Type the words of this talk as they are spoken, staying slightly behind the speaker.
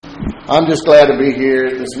I'm just glad to be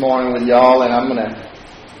here this morning with y'all, and I'm going to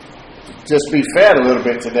just be fed a little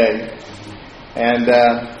bit today. And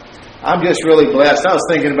I'm just really blessed. I was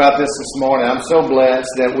thinking about this morning. I'm so blessed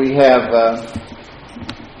that we have,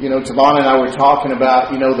 Tavon and I were talking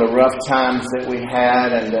about, the rough times that we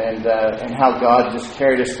had and how God just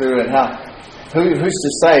carried us through, and how, who's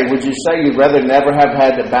to say, would you say you'd rather never have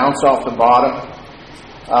had to bounce off the bottom?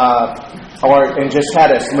 And just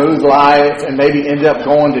had a smooth life and maybe end up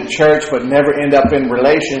going to church but never end up in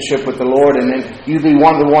relationship with the Lord, and then you'd be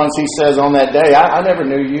one of the ones He says on that day, I never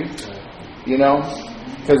knew you,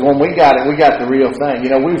 because when we got it, we got the real thing.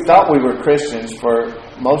 We thought we were Christians for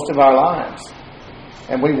most of our lives,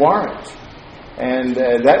 and we weren't. And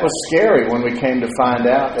that was scary when we came to find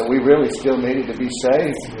out that we really still needed to be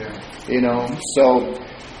saved. So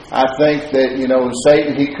I think that,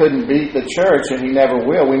 Satan, he couldn't beat the church, and he never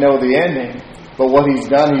will. We know the ending. But what he's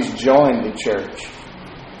done, he's joined the church.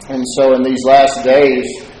 And so in these last days,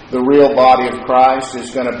 the real body of Christ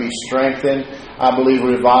is going to be strengthened. I believe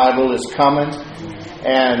revival is coming.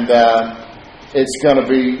 And it's going to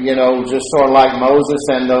be, just sort of like Moses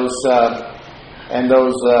and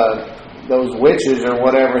those witches or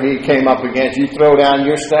whatever he came up against. You throw down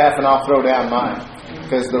your staff and I'll throw down mine.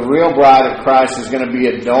 Because the real bride of Christ is going to be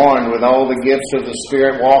adorned with all the gifts of the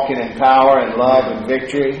Spirit, walking in power and love and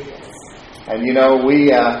victory. And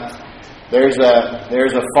there's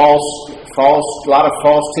a lot of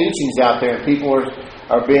false teachings out there, and people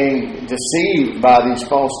are being deceived by these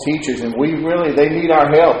false teachers, and they need our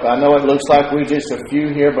help. I know it looks like we're just a few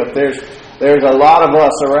here, but there's a lot of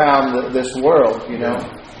us around this world,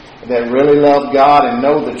 that really love God and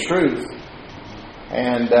know the truth.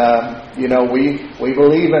 And, we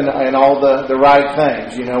believe in all the right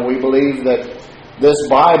things. We believe that this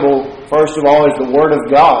Bible, first of all, is the Word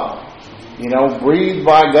of God. Breathed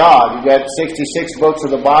by God. You got 66 books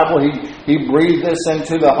of the Bible. He breathed this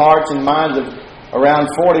into the hearts and minds of around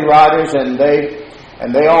 40 writers, and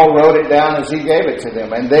they all wrote it down as He gave it to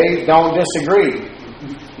them. And they don't disagree.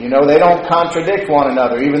 They don't contradict one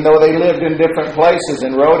another, even though they lived in different places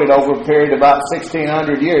and wrote it over a period of about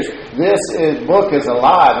 1,600 years. This book is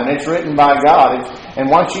alive, and it's written by God. And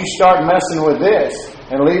once you start messing with this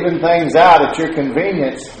and leaving things out at your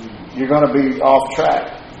convenience, you're going to be off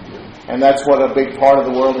track. And that's what a big part of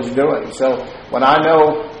the world is doing. So when I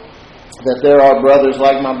know that there are brothers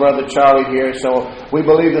like my brother Charlie here, so we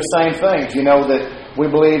believe the same things. That we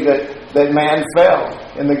believe that man fell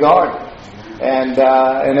in the garden. And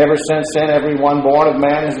ever since then, everyone born of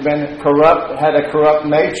man has been corrupt, had a corrupt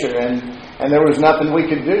nature, and there was nothing we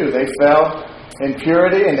could do. They fell in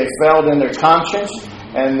purity, and they fell in their conscience,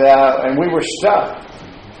 and we were stuck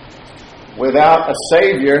without a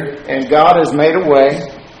Savior, and God has made a way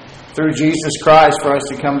through Jesus Christ for us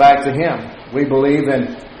to come back to Him. We believe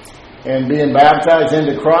in being baptized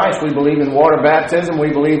into Christ. We believe in water baptism.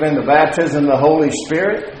 We believe in the baptism of the Holy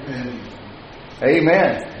Spirit.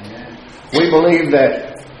 Amen. We believe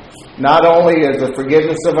that not only is the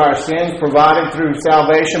forgiveness of our sins provided through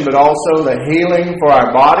salvation, but also the healing for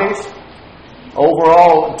our bodies,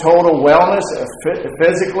 overall total wellness,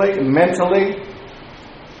 physically, mentally.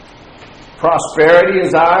 Prosperity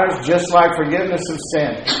is ours, just like forgiveness of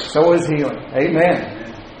sin. So is healing. Amen.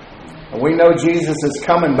 And we know Jesus is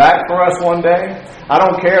coming back for us one day. I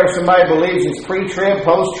don't care if somebody believes it's pre-trib,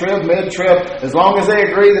 post-trib, mid-trib. As long as they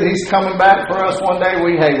agree that He's coming back for us one day,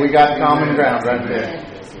 we got common ground right there.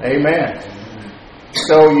 Amen.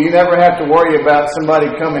 So you never have to worry about somebody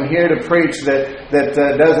coming here to preach that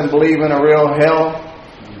doesn't believe in a real hell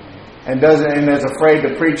and is afraid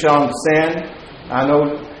to preach on sin. I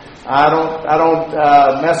don't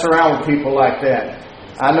mess around with people like that.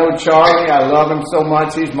 I know Charlie. I love him so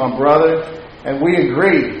much. He's my brother. And we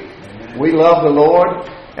agree. We love the Lord.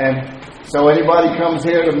 And so anybody comes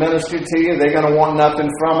here to minister to you, they're going to want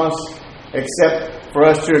nothing from us except for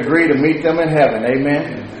us to agree to meet them in heaven.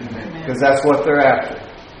 Amen? Because that's what they're after.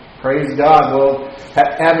 Praise God. Well,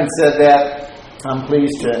 having said that, I'm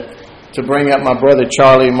pleased to bring up my brother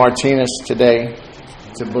Charlie Martinez today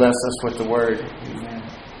to bless us with the Word. Amen.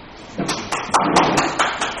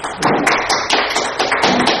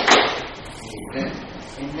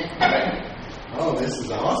 Oh, this is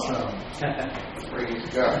awesome. Praise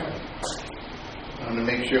God. I'm going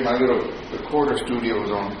to make sure my little recorder studio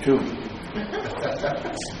is on too.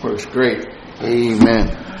 Works great. Amen.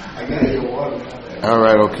 I got your water. All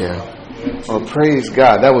right, okay. Well, praise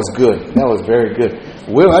God. That was good. That was very good.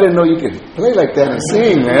 Will, I didn't know you could play like that and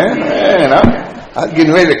sing, man. Man, I'm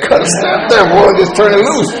getting ready to cut a snap there, boy. Just turn it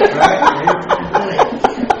loose.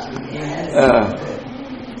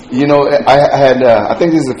 You know, I had, I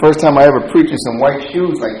think this is the first time I ever preached in some white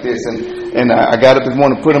shoes like this. And I got up this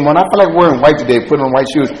morning to put them on. I feel like wearing white today, put on white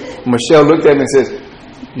shoes. Michelle looked at me and says,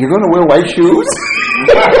 "You're going to wear white shoes?"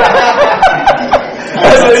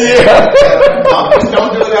 I said, "Yeah."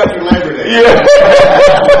 Don't do it after Labor Day. Yeah.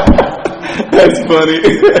 That's funny.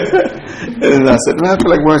 And I said, "Man, I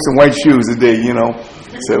feel like wearing some white shoes today, you know."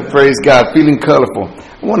 So praise God, feeling colorful.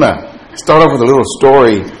 I want to start off with a little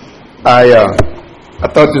story. I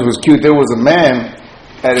thought this was cute. There was a man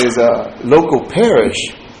at his local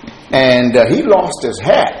parish, and he lost his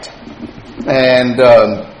hat. And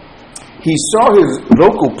he saw his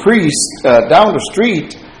local priest down the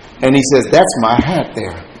street, and he says, "That's my hat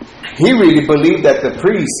there." He really believed that the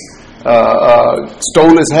priest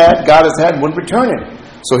stole his hat, got his hat, and wouldn't return it.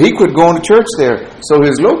 So he quit going to church there. So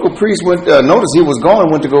his local priest went, noticed he was gone,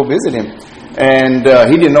 and went to go visit him. And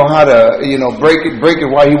he didn't know how to, break it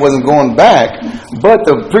while he wasn't going back. But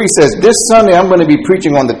the priest says, "This Sunday I'm going to be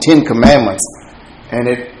preaching on the 10 Commandments." And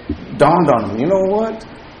it dawned on him, you know what?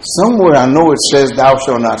 Somewhere I know it says, "Thou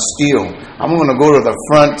shalt not steal." I'm going to go to the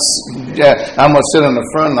front. I'm going to sit in the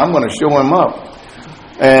front, and I'm going to show him up.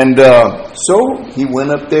 And so he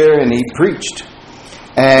went up there and he preached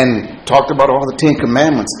and talked about all the 10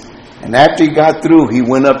 Commandments. And after he got through, he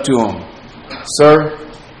went up to him. "Sir,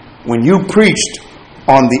 when you preached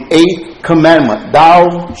on the 8th commandment,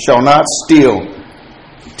 'Thou shalt not steal,'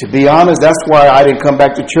 to be honest, that's why I didn't come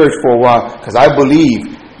back to church for a while, because I believe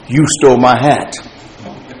you stole my hat.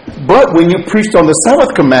 But when you preached on the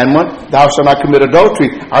 7th commandment, 'Thou shalt not commit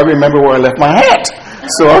adultery,' I remember where I left my hat.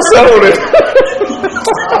 So I settled it."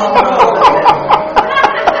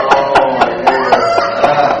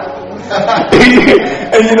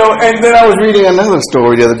 And then I was reading another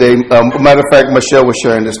story the other day. Matter of fact, Michelle was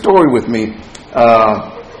sharing this story with me.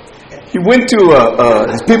 He went to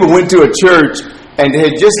his people went to a church, and they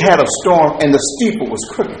had just had a storm, and the steeple was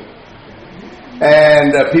crooked.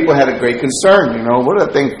 And people had a great concern. What if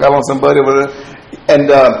that thing fell on somebody? And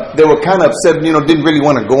they were kind of upset. Didn't really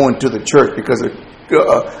want to go into the church because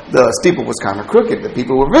the steeple was kind of crooked. The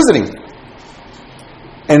people were visiting,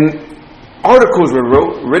 and articles were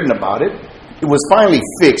written about it. It was finally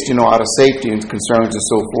fixed, out of safety and concerns and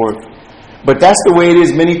so forth. But that's the way it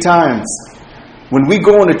is many times. When we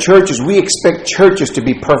go into churches, we expect churches to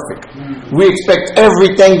be perfect. We expect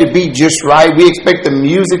everything to be just right. We expect the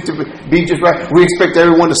music to be just right. We expect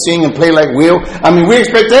everyone to sing and play like Will. We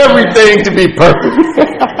expect everything to be perfect.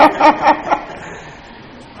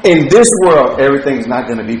 In this world, everything's not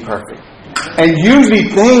going to be perfect. And usually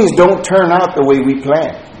things don't turn out the way we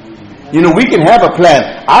plan. We can have a plan.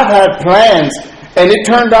 I've had plans, and it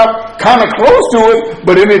turned out kind of close to it,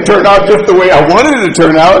 but then it turned out just the way I wanted it to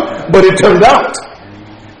turn out, but it turned out.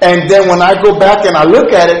 And then when I go back and I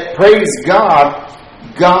look at it, praise God,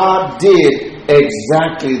 God did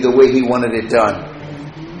exactly the way He wanted it done.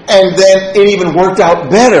 And then it even worked out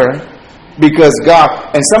better because God,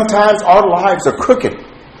 and sometimes our lives are crooked.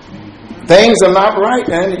 Things are not right.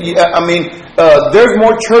 And there's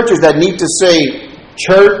more churches that need to say,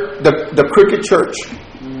 church, the crooked church,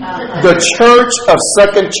 the church of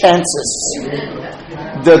second chances,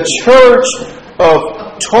 the church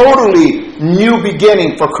of totally new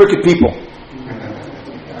beginning for crooked people.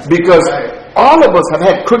 Because all of us have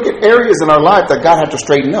had crooked areas in our life that God had to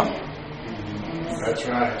straighten up. That's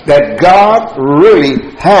right. That God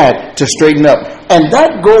really had to straighten up. And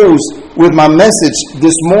that goes with my message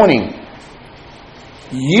this morning.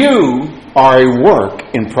 You are a work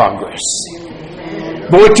in progress.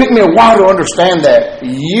 But it took me a while to understand that.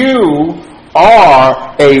 You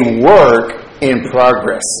are a work in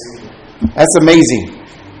progress. That's amazing.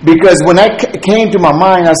 Because when that came to my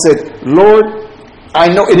mind, I said, Lord, I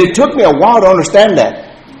know. And it took me a while to understand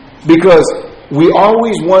that. Because we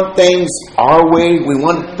always want things our way. We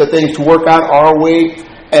want the things to work out our way.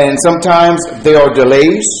 And sometimes there are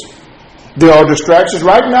delays. There are distractions.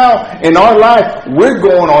 Right now in our life, we're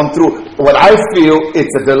going on through what I feel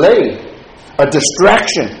it's a delay. A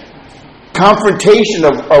distraction, confrontation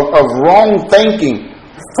of wrong thinking,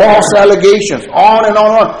 false allegations, on and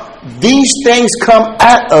on and on. These things come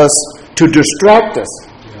at us to distract us.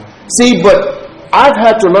 Yeah. See, but I've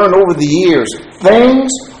had to learn over the years,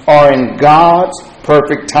 things are in God's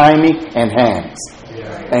perfect timing and hands.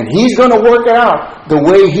 Yeah. And He's going to work it out the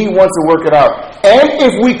way He wants to work it out. And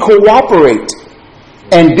if we cooperate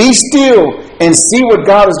and be still and see what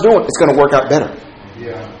God is doing, it's going to work out better.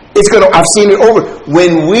 I've seen it over.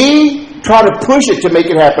 When we try to push it to make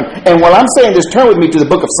it happen. And while I'm saying this, turn with me to the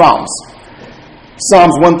book of Psalms.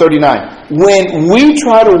 Psalms 139. When we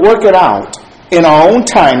try to work it out in our own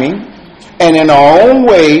timing and in our own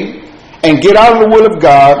way and get out of the will of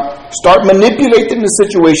God, start manipulating the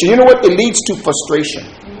situation, you know what? It leads to frustration.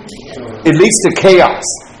 It leads to chaos.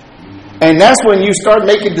 And that's when you start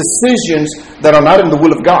making decisions that are not in the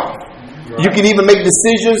will of God. You can even make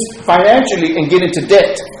decisions financially and get into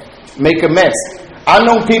debt. Make a mess. I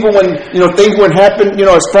know people when, things wouldn't happen,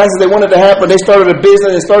 as fast as they wanted to happen, they started a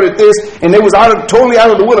business and started this, and they was totally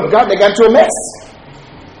out of the will of God, they got into a mess.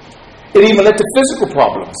 It even led to physical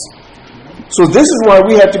problems. So this is why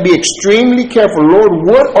we have to be extremely careful. Lord,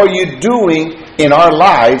 what are you doing in our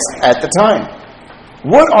lives at the time?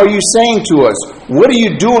 What are you saying to us? What are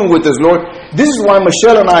you doing with us, Lord? This is why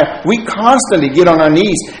Michelle and I, we constantly get on our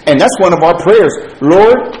knees, and that's one of our prayers.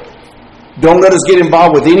 Lord, don't let us get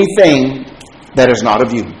involved with anything that is not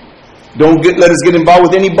of you. Let us get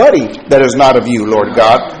involved with anybody that is not of you, Lord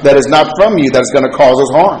God, that is not from you, that is going to cause us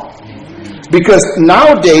harm. Because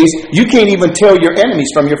nowadays, you can't even tell your enemies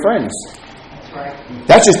from your friends.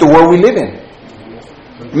 That's just the world we live in.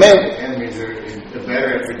 Man, enemies are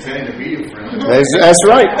better at pretending to be your friends. That's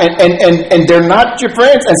right. And they're not your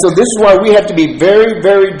friends. And so this is why we have to be very,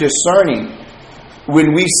 very discerning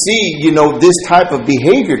when we see, this type of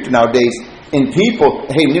behavior nowadays in people.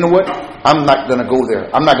 Hey, you know what? I'm not going to go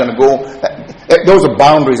there. I'm not going to go. Those are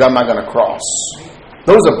boundaries I'm not going to cross.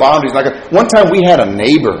 Those are boundaries. One time we had a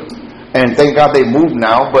neighbor, and thank God they moved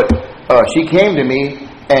now, but she came to me,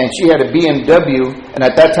 and she had a BMW, and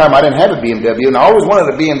at that time I didn't have a BMW, and I always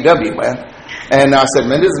wanted a BMW, man. And I said,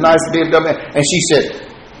 man, this is a nice BMW. And she said,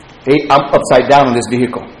 hey, I'm upside down in this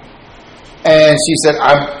vehicle. And she said,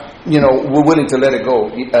 we're willing to let it go,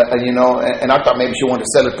 and I thought maybe she wanted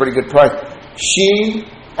to sell it at a pretty good price. She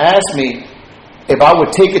asked me if I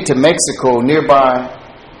would take it to Mexico nearby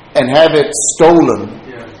and have it stolen.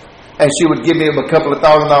 And she would give me a couple of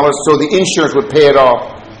 $1,000 so the insurance would pay it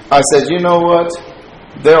off. I said, you know what?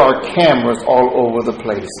 There are cameras all over the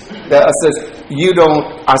place. I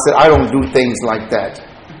said, I don't do things like that.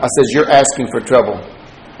 I said, you're asking for trouble.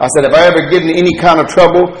 I said, if I ever get in any kind of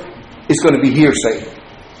trouble, it's going to be hearsay.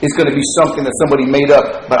 It's going to be something that somebody made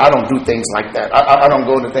up, but I don't do things like that. I don't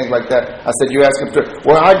go into things like that. I said, you're asking for trouble.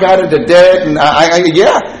 Well, I got into debt, and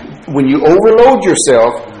yeah. When you overload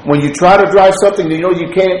yourself, when you try to drive something you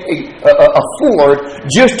can't afford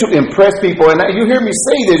just to impress people. And you hear me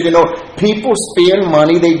say this, people spend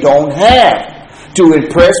money they don't have to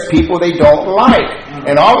impress people they don't like.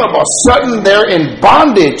 And all of a sudden they're in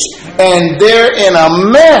bondage and they're in a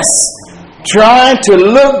mess trying to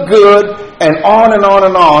look good and on and on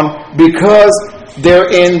and on because they're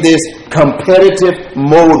in this competitive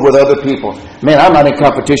mode with other people. Man, I'm not in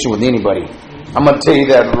competition with anybody. I'm going to tell you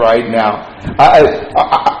that right now. I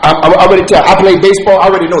already tell. I play baseball. I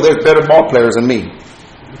already know there's better ball players than me.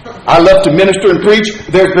 I love to minister and preach.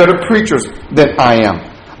 There's better preachers than I am.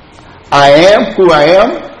 I am who I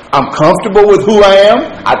am. I'm comfortable with who I am.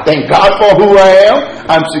 I thank God for who I am.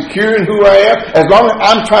 I'm secure in who I am. As long as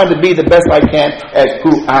I'm trying to be the best I can at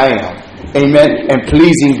who I am. Amen. And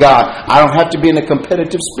pleasing God. I don't have to be in a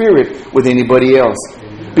competitive spirit with anybody else.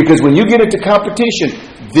 Because when you get into competition,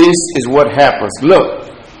 this is what happens. Look,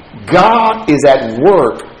 God is at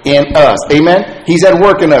work in us. Amen? He's at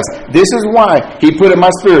work in us. This is why He put in my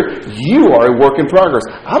spirit, you are a work in progress.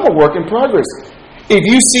 I'm a work in progress. If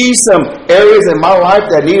you see some areas in my life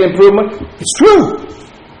that need improvement, it's true.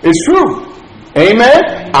 It's true.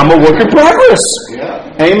 Amen? I'm a work in progress.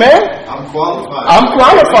 Yeah. Amen? I'm qualified. I'm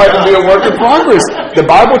qualified to be a work in progress. The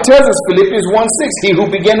Bible tells us, Philippians 1:6, he who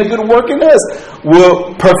began a good work in us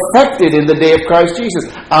will perfect it in the day of Christ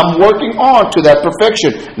Jesus. I'm working on to that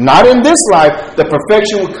perfection. Not in this life. The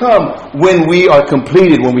perfection will come when we are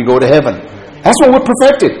completed, when we go to heaven. That's when we're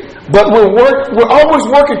perfected. But we're always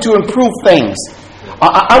working to improve things.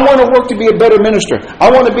 I want to work to be a better minister. I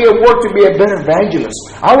want to be at work to be a better evangelist.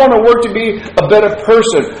 I want to work to be a better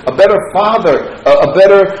person, a better father, a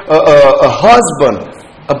better husband,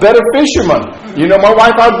 a better fisherman. My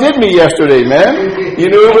wife outdid me yesterday, man. It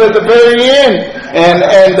was at the very end. And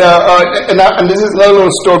this is another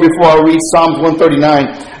little story before I read Psalms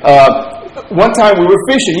 139. One time we were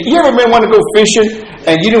fishing. You ever want to go fishing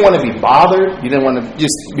and you didn't want to be bothered? You didn't want to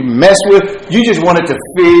just be messed with? You just wanted to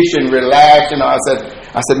fish and relax.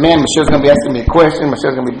 I said, man, Michelle's going to be asking me a question.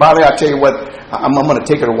 Michelle's going to be bothering. I'll tell you what, I'm going to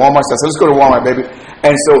take her to Walmart. So I said, let's go to Walmart, baby.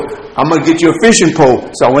 And so I'm going to get you a fishing pole.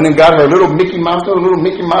 So I went and got her a little Mickey Mouse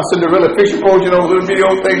Cinderella fishing pole, little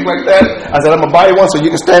video things like that. I said, I'm going to buy you one so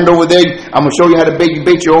you can stand over there. I'm going to show you how to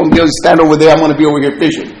bait your own gills. Stand over there. I'm going to be over here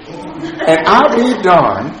fishing. And I'll be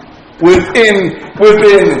darned, within we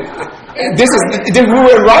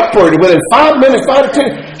were in Rockport, within 5 minutes, 5 to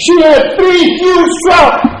 10, She had 3 huge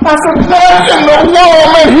trout. I said, what in the world,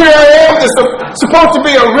 man? Here I am. This is supposed to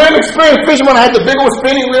be a real experienced fisherman. I had the big old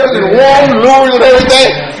spinning reels and warm lures and everything.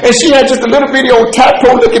 And she had just a little bitty old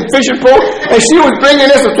tadpole looking fishing pole. And she was bringing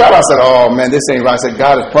in some trout. I said, oh, man, this ain't right. I said,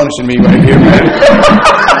 God is punishing me right here, man.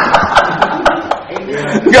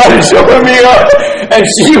 God is showing me up. And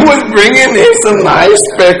she was bringing in some nice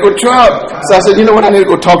speckled trout. So I said, you know what? I need to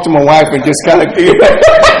go talk to my wife and just kind of figure it out.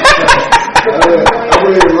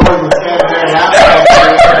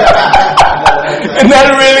 And that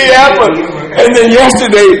really happened. And then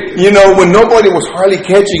yesterday, you know, when nobody was hardly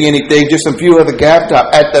catching anything, just a few other gap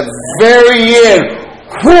top, at the very end,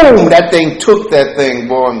 boom, that thing took that thing,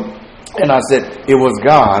 boy. And I said, it was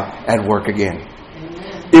God at work again.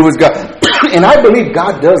 It was God. And I believe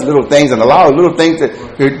God does little things and allows little things that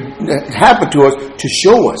happen to us to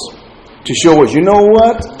show us. To show us, you know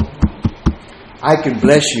what? I can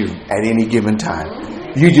bless you at any given time.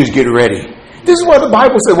 You just get ready. This is what the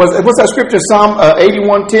Bible said. What's that scripture? Psalm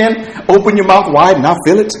 81:10. Open your mouth wide and I'll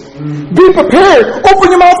fill it. Be prepared. Open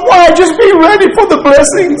your mouth wide. Just be ready for the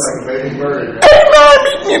blessings. Amen.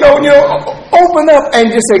 You know, open up and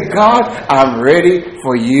just say, God, I'm ready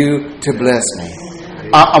for you to bless me.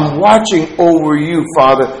 I'm watching over you,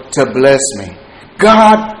 Father, to bless me.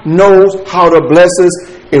 God knows how to bless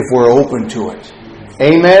us if we're open to it.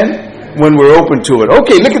 Amen? When we're open to it.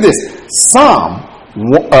 Okay, look at this. Psalm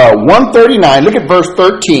 139, look at verse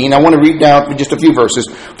 13. I want to read down just a few verses.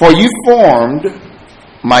 For you formed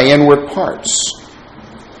my inward parts.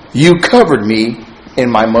 You covered me in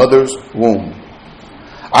my mother's womb.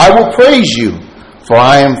 I will praise you, for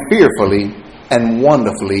I am fearfully and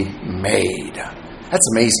wonderfully made. That's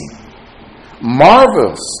amazing.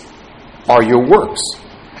 Marvelous are your works,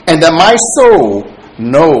 and that my soul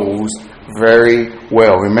knows very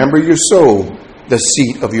well. Remember your soul, the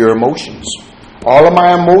seat of your emotions. All of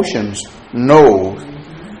my emotions know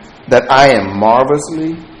that I am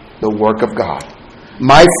marvelously the work of God.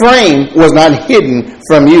 My frame was not hidden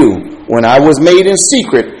from you when I was made in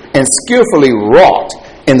secret and skillfully wrought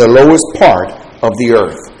in the lowest part of the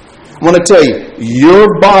earth. I want to tell you, your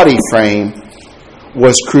body frame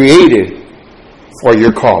was created for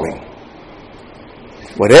your calling.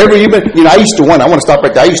 Whatever you've been, I used to wonder, I want to stop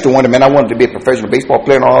right there. I used to wonder, man, I wanted to be a professional baseball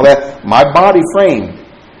player and all that. My body frame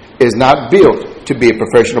is not built to be a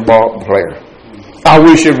professional ball player. I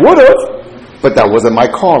wish it would have, but that wasn't my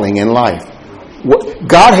calling in life.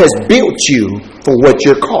 God has built you for what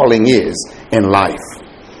your calling is in life.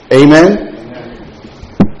 Amen?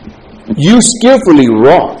 You skillfully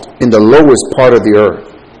wrought in the lowest part of the earth.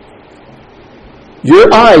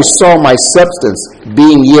 Your eyes saw my substance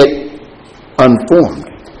being yet unformed.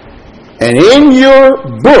 And in your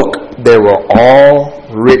book they were all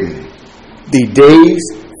written, the days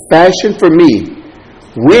fashioned for me,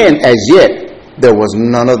 when as yet there was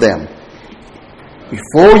none of them.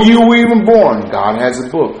 Before you were even born, God has a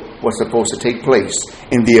book what's supposed to take place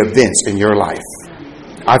in the events in your life.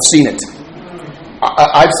 I've seen it.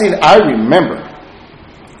 I remember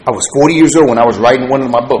I was 40 years old when I was writing one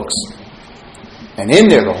of my books. And in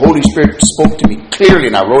there, the Holy Spirit spoke to me clearly,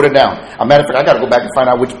 and I wrote it down. As a matter of fact, I got to go back and find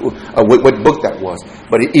out what book that was.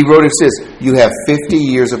 But he wrote, it says, you have 50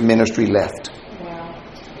 years of ministry left. Wow.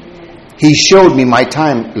 He showed me my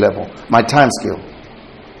time level, my time skill.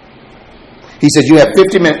 He said, you have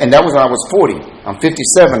 50 minutes, and that was when I was 40. I'm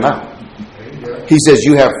 57 now. He says,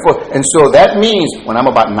 you have 4. And so that means when I'm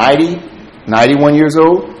about 90, 91 years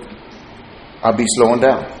old, I'll be slowing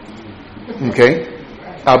down. Okay?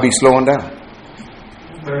 I'll be slowing down.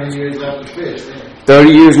 30 years left to fish.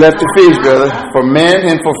 30 years left to fish, brother. For men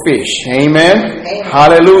and for fish. Amen?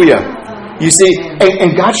 Hallelujah. You see,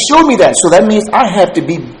 and God showed me that. So that means I have to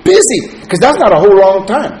be busy. Because that's not a whole long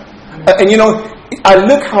time. I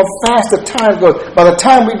look how fast the time goes. By the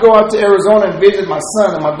time we go out to Arizona and visit my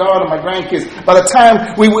son and my daughter and my grandkids, by the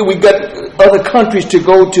time we got other countries to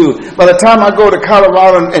go to, by the time I go to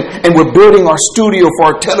Colorado and we're building our studio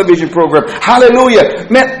for our television program, hallelujah,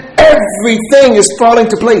 man, everything is falling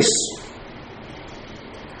to place.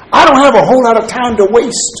 I don't have a whole lot of time to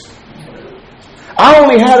waste. I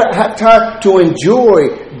only have time to enjoy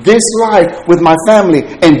this life with my family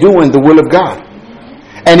and doing the will of God.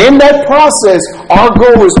 And in that process, our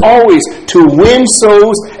goal is always to win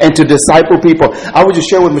souls and to disciple people. I was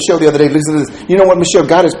just sharing with Michelle the other day. Listen to this. You know what, Michelle?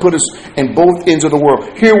 God has put us in both ends of the world.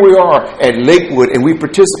 Here we are at Lakewood, and we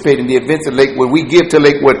participate in the events at Lakewood. We give to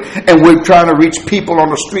Lakewood, and we're trying to reach people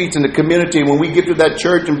on the streets in the community. And when we give to that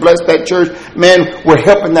church and bless that church, man, we're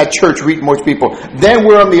helping that church reach more people. Then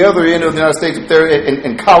we're on the other end of the United States, up there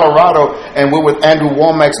in Colorado, and we're with Andrew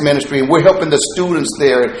Womack's ministry, and we're helping the students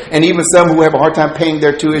there, and even some who have a hard time paying their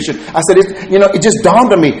their tuition. I said, it just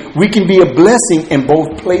dawned on me, we can be a blessing in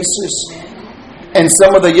both places. And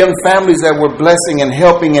some of the young families that we're blessing and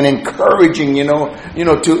helping and encouraging, to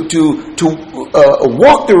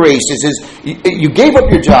walk the races, is you gave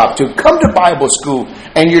up your job to come to Bible school,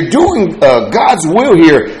 and you're doing God's will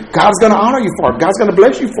here. God's going to honor you for it. God's going to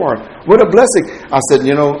bless you for it. What a blessing! I said,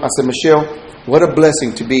 Michelle, what a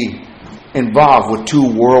blessing to be involved with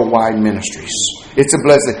 2 worldwide ministries. It's a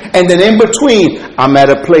blessing. And then in between, I'm at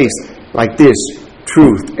a place like this.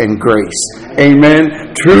 Truth and grace.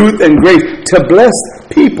 Amen. Truth and grace. To bless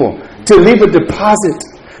people. To leave a deposit.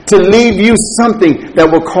 To leave you something that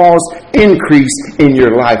will cause increase in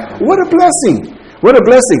your life. What a blessing. What a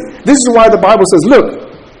blessing. This is why the Bible says,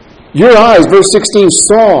 look, your eyes, verse 16,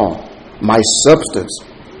 saw my substance,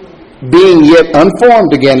 being yet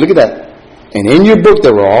unformed again. Look at that. And in your book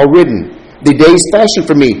they were all written, the days fashioned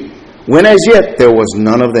for me, when as yet there was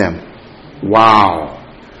none of them. Wow.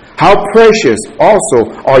 How precious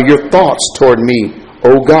also are your thoughts toward me,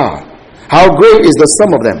 O God. How great is the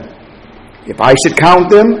sum of them. If I should count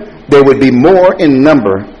them, they would be more in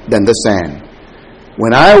number than the sand.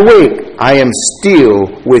 When I awake, I am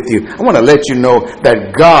still with you. I want to let you know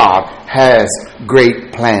that God has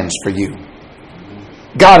great plans for you.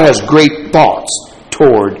 God has great thoughts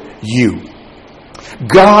toward you.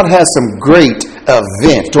 God has some great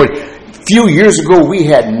events toward you. A few years ago, we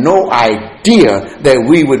had no idea that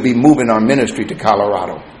we would be moving our ministry to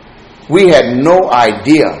Colorado. We had no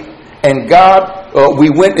idea. And God, we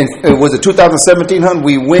went, it was 2017,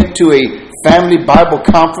 we went to a family Bible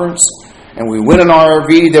conference, and we went in our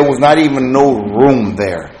RV. There was not even no room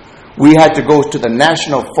there. We had to go to the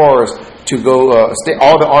National Forest to go stay.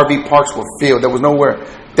 All the RV parks were filled. There was nowhere.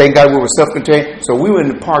 Thank God we were self-contained. So we were in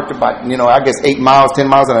the park about, 8 miles, 10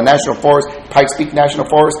 miles in the National Forest, Pikes Peak National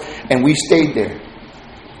Forest, and we stayed there.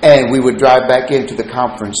 And we would drive back into the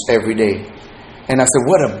conference every day. And I said,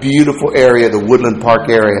 what a beautiful area, the Woodland Park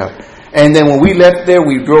area. And then when we left there,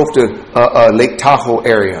 we drove to Lake Tahoe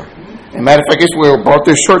area. And matter of fact, it's where I brought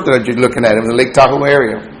this shirt that you're looking at. It was the Lake Tahoe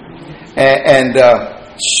area. And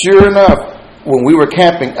sure enough, when we were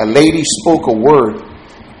camping, a lady spoke a word.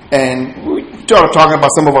 And we started talking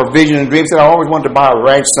about some of our vision and dreams. Said, I always wanted to buy a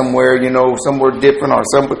ranch somewhere, somewhere different or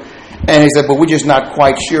somewhere. And he said, but we're just not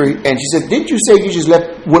quite sure. And she said, didn't you say you just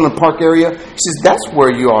left Woodland Park area? He says, that's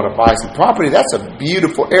where you ought to buy some property. That's a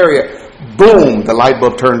beautiful area. Boom, the light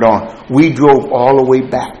bulb turned on. We drove all the way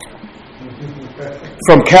back.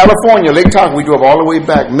 From California, Lake Tahoe, we drove all the way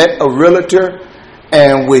back. Met a realtor,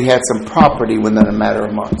 and we had some property within a matter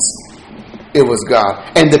of months. It was God.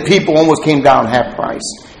 And the people almost came down half price.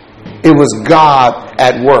 It was God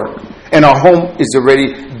at work. And our home is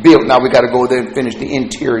already built. Now we got to go there and finish the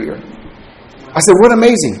interior. I said, what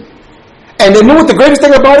amazing. And they knew what the greatest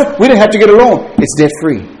thing about it? We didn't have to get a loan. It's debt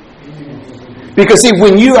free. Because see,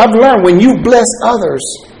 I've learned, when you bless others,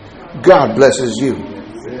 God blesses you.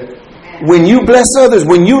 When you bless others,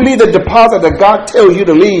 when you leave the deposit that God tells you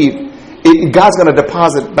to leave, God's going to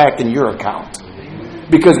deposit back in your account.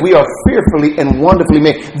 Because we are fearfully and wonderfully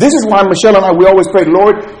made. This is why Michelle and I, we always pray,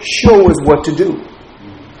 Lord, show us what to do.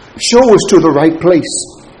 Show us to the right place.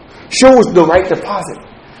 Show us the right deposit.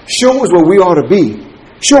 Show us where we ought to be.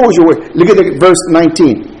 Show us your way. Look at verse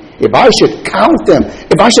 19. If I should count them,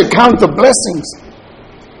 if I should count the blessings,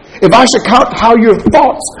 if I should count how your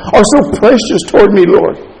thoughts are so precious toward me,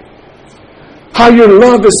 Lord, how your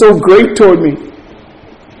love is so great toward me.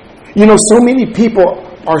 So many people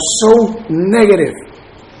are so negative.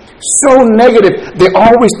 So negative. They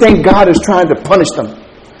always think God is trying to punish them.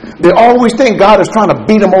 They always think God is trying to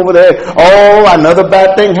beat them over the head. Oh, another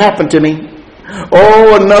bad thing happened to me.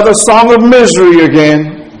 Oh, another song of misery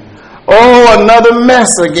again. Oh, another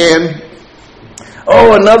mess again.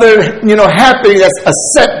 Oh, another, happening that's a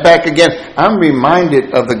setback again. I'm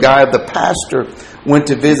reminded of the pastor went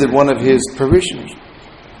to visit one of his parishioners.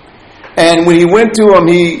 And when he went to him,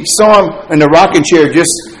 he saw him in the rocking chair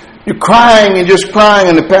just crying and just crying.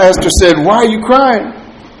 And the pastor said, why are you crying?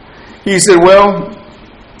 He said, well,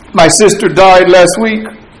 my sister died last week.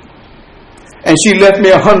 And she left me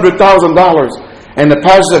 $100,000. And the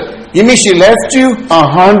pastor said, you mean she left you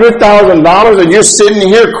 $100,000 and you're sitting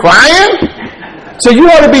here crying? So you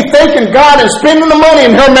ought to be thanking God and spending the money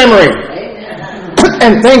in her memory.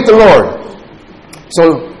 And thank the Lord.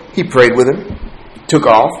 So he prayed with him. Took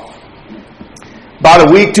off. About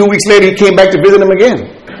a week, 2 weeks later, he came back to visit him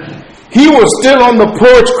again. He was still on the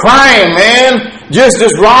porch crying, man. Just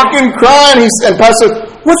rocking, crying. And pastor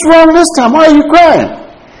said, what's wrong this time? Why are you crying?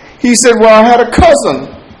 He said, well, I had a cousin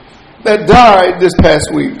that died this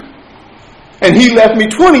past week. and he left me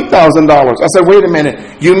 $20,000. I said, wait a minute.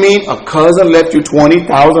 You mean a cousin left you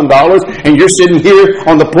 $20,000 and you're sitting here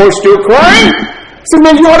on the porch still crying? I said,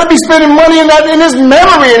 man, you ought to be spending money in his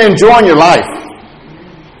memory and enjoying your life.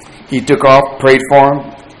 He took off, prayed for him.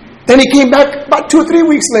 Then he came back about 2 or 3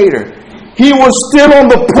 weeks later. He was still on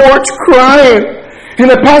the porch crying. And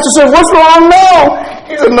the pastor said, what's wrong now?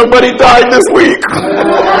 He said, nobody died this week.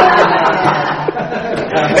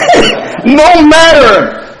 No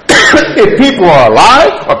matter if people are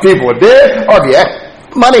alive or people are dead or if you have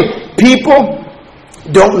money, people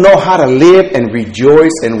don't know how to live and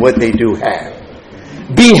rejoice in what they do have.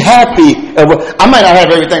 Be happy. I might not have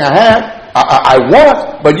everything I have. I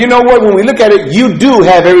want, but you know what? When we look at it, you do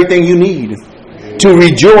have everything you need to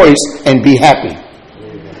rejoice and be happy.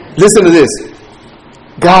 Listen to this.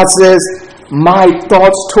 God says, my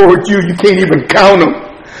thoughts toward you, you can't even count them.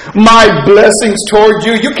 My blessings toward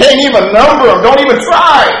you, you can't even number them. Don't even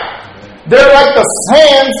try. They're like the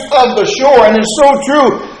sands of the shore, and it's so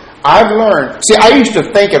true. I've learned. See, I used to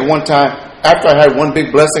think at one time, after I had one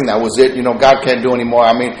big blessing, that was it. You know, God can't do anymore.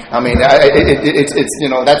 It's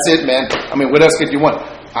that's it, man. I mean, what else could you want?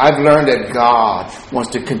 I've learned that God wants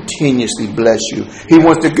to continuously bless you. He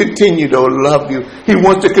wants to continue to love you. He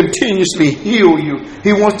wants to continuously heal you.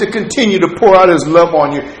 He wants to continue to pour out His love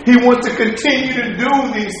on you. He wants to continue to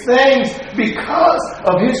do these things because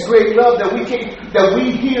of His great love that we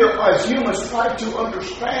here as humans try to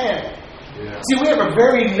understand. Yeah. See, we have a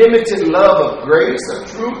very limited love of grace, of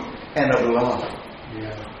truth, and of love.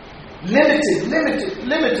 Yeah. Limited.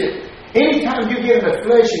 Anytime you get in the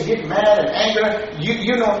flesh and get mad and angry,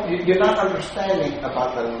 you're not understanding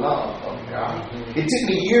about the love of God. Mm-hmm. It took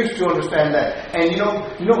me years to understand that. And you know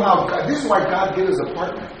how God, this is why God gives us a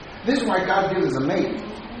partner. This is why God gives us a mate.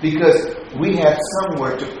 Because we have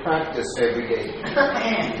somewhere to practice every day. We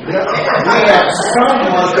have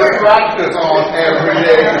someone to practice on every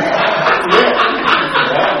day.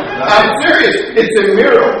 I'm serious. It's a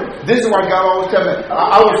miracle. This is why God always tells me.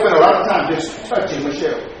 I always spend a lot of time just touching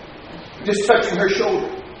Michelle. Just touching her shoulder.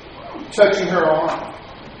 Touching her arm.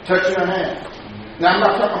 Touching her hand. Now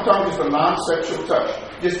I'm talking just a non-sexual touch.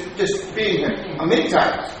 Just being here. Many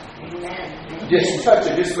times. Amen. Just touch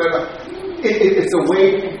it. Just let her. It's a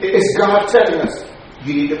way. It's God telling us,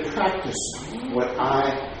 you need to practice what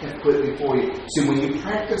I have put before you. See, when you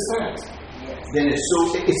practice that, then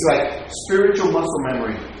it's like spiritual muscle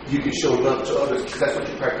memory. You can show love to others. That's what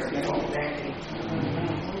you're practicing at home.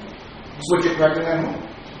 That's what you're practicing at home.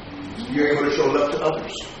 You're able to show love to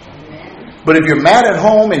others. But if you're mad at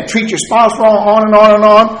home and treat your spouse wrong, on and on and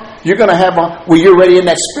on, you're going to have you're already in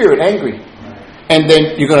that spirit, angry. And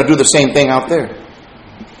then you're going to do the same thing out there.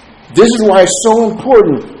 This is why it's so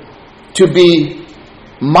important to be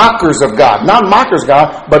mockers of God. Not mockers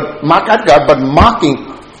God, but mock at God, but mocking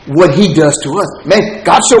what He does to us. Man,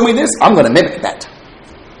 God showed me this. I'm going to mimic that.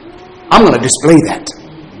 I'm going to display that.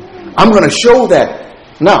 I'm going to show that.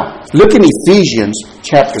 Now, look in Ephesians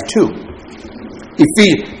chapter 2.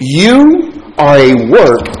 You are a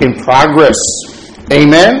work in progress.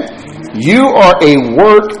 Amen? You are a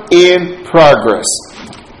work in progress.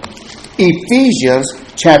 Ephesians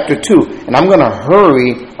chapter 2. And I'm going to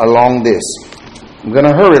hurry along this.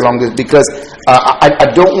 Because I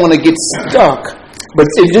don't want to get stuck. But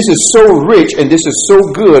this is so rich and this is so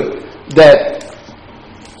good that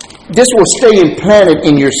this will stay implanted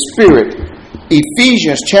in your spirit.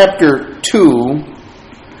 Ephesians chapter 2,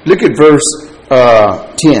 look at verse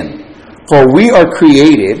 10. For we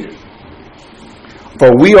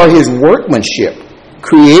are His workmanship,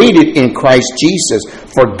 created in Christ Jesus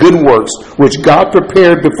for good works, which God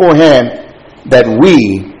prepared beforehand that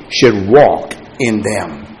we should walk in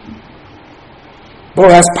them. Boy,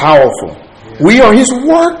 that's powerful. We are His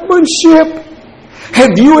workmanship.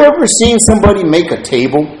 Have you ever seen somebody make a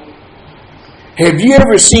table? Have you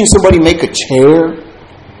ever seen somebody make a chair?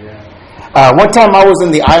 One time I was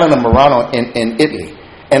in the island of Murano in Italy.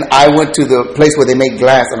 And I went to the place where they make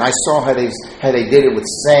glass. And I saw how they did it with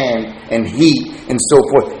sand and heat and so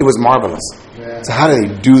forth. It was marvelous. Yeah. So how do they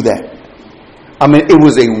do that? I mean, it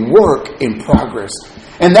was a work in progress.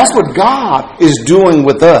 And that's what God is doing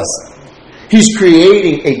with us. He's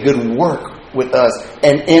creating a good work with us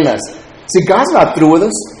and in us. See, God's not through with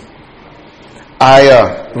us.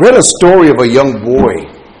 I read a story of a young boy.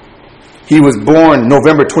 He was born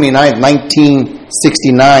November 29,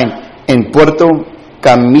 1969 in Puerto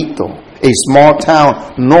Camito, a small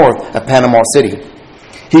town north of Panama City.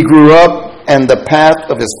 He grew up in the path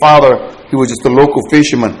of his father. He was just a local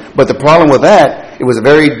fisherman. But the problem with that, it was a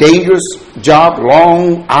very dangerous job,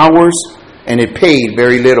 long hours, and it paid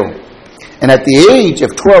very little. And at the age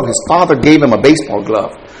of 12, his father gave him a baseball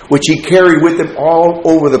glove which he carried with him all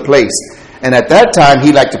over the place. And at that time,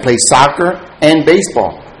 he liked to play soccer and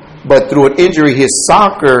baseball. But through an injury, his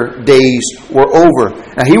soccer days were over.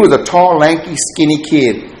 Now, he was a tall, lanky, skinny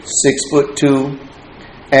kid, 6'2",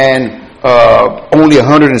 and only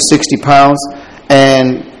 160 pounds.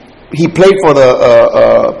 And he played for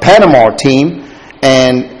the Panama team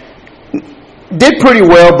and did pretty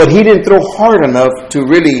well, but he didn't throw hard enough to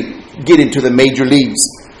really get into the major leagues.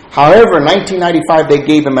 However, in 1995, they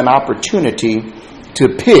gave him an opportunity to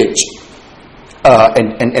pitch,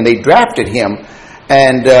 and they drafted him,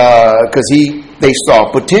 and because they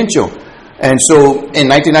saw potential. And so in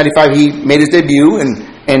 1995, he made his debut,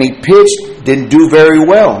 and he pitched, didn't do very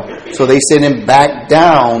well. So they sent him back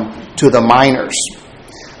down to the minors.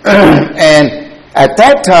 And at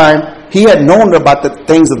that time, he had known about the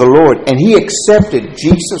things of the Lord, and he accepted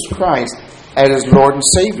Jesus Christ as his Lord and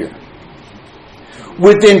Savior.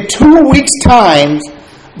 Within 2 weeks' time,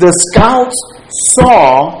 the scouts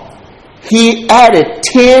saw he added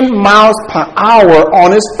 10 miles per hour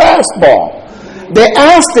on his fastball. They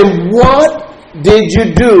asked him, "What did you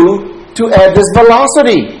do to add this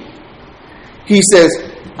velocity?" He says,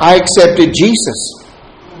 "I accepted Jesus,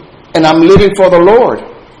 and I'm living for the Lord."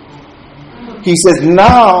 He says,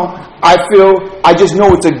 "Now I just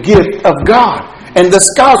know it's a gift of God." And the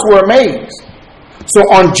scouts were amazed. So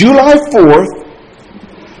on July 4th,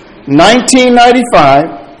 1995,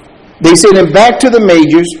 they sent him back to the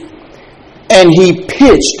majors, and he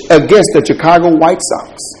pitched against the Chicago White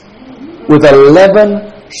Sox with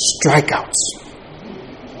 11 strikeouts.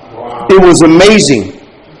 Wow. It was amazing.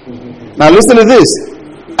 Now listen to this.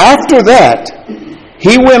 After that,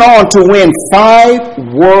 he went on to win 5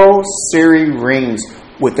 World Series rings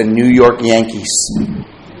with the New York Yankees.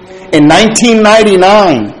 In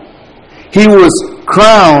 1999, he was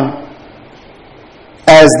crowned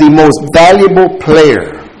as the most valuable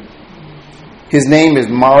player. His name is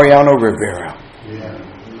Mariano Rivera.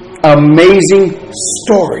 Yeah. Amazing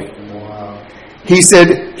story. Wow. He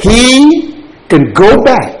said he can go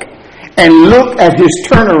back and look at his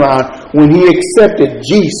turnaround when he accepted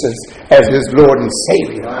Jesus as his Lord and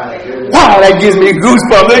Savior. Wow, that gives me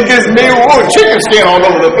goosebumps. That gives me chicken skin all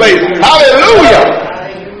over the place. Hallelujah.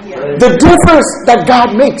 The difference that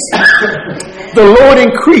God makes. The Lord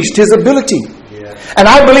increased his ability. And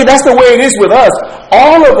I believe that's the way it is with us.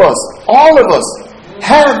 All of us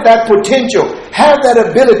have that potential, have that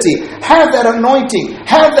ability, have that anointing,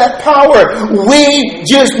 have that power. We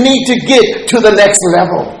just need to get to the next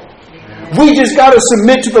level. We just got to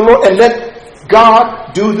submit to the Lord and let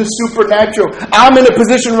God do the supernatural. I'm in a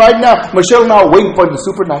position right now. Michelle and I are waiting for the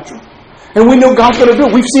supernatural. And we know God's going to do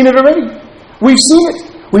it. We've seen it already. We've seen it.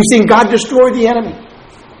 We've seen God destroy the enemy.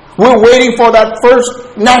 We're waiting for that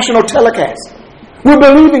first national telecast. We're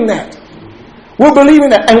believing that. We're believing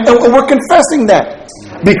that. And we're confessing that.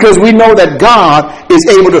 Because we know that God is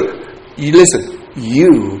able to... Listen,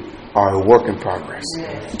 you are a work in progress.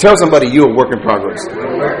 Tell somebody you're a work in progress.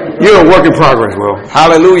 You're a work in progress, Will.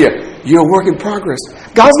 Hallelujah. You're a work in progress.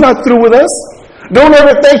 God's not through with us. Don't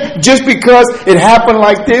ever think just because it happened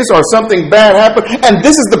like this or something bad happened. And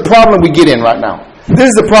this is the problem we get in right now. This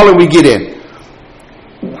is the problem we get in.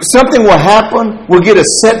 Something will happen. We'll get a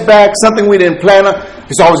setback. Something we didn't plan on.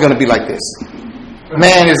 It's always going to be like this.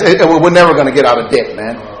 Man, we're never going to get out of debt,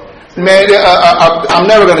 man. Man, I'm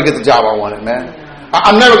never going to get the job I wanted, man.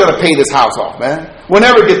 I'm never going to pay this house off, man. We'll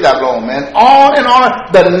never get that loan, man. On and on.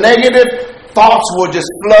 The negative thoughts will just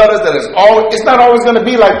flood us. It's not always going to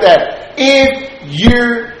be like that. If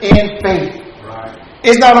you're in faith,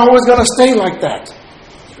 it's not always going to stay like that.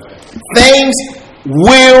 Things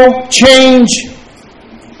will change.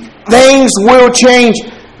 Things will change.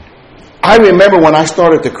 I remember when I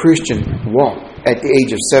started the Christian walk at the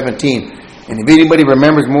age of 17. And if anybody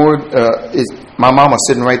remembers more, is my mama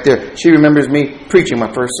sitting right there. She remembers me preaching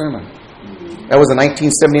my first sermon. That was in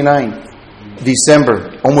 1979.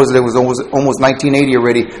 December. It was almost 1980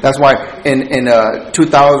 already. That's why in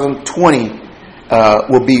 2020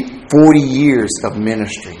 will be 40 years of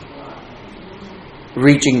ministry.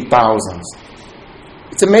 Reaching thousands.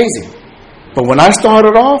 It's amazing. But when I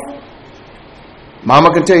started off,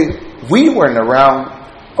 Mama can tell you, we weren't around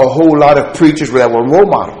a whole lot of preachers that were role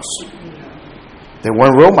models. They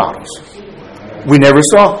weren't role models. We never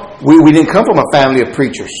saw. We didn't come from a family of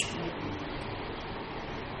preachers.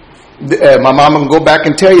 My mama can go back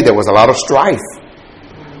and tell you there was a lot of strife.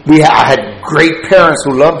 I had great parents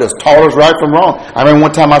who loved us, taught us right from wrong. I remember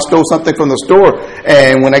one time I stole something from the store,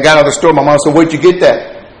 and when I got out of the store, my mom said, "Where'd you get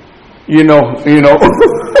that?" You know.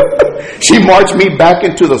 She marched me back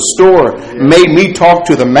into the store, made me talk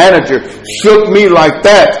to the manager, shook me like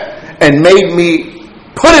that, and made me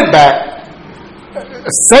put it back,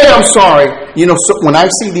 say I'm sorry. You know, so when I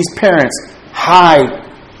see these parents hide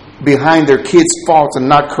behind their kids' faults and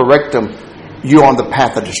not correct them, you're on the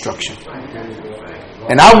path of destruction.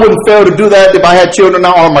 And I wouldn't fail to do that if I had children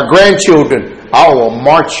now or my grandchildren. I will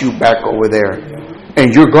march you back over there.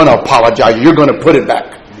 And you're going to apologize. You're going to put it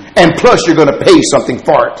back. And plus you're going to pay something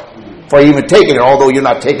for it. For even taking it, although you're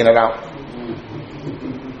not taking it out.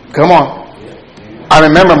 Come on. I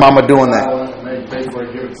remember Mama doing that.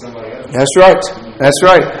 That's right. That's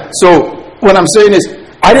right. So what I'm saying is,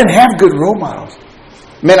 I didn't have good role models.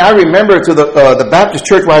 Man, I remember to the Baptist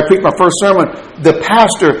church where I preached my first sermon, the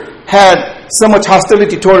pastor had so much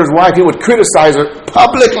hostility toward his wife, he would criticize her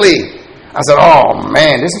publicly. I said, oh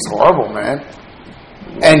man, this is horrible, man.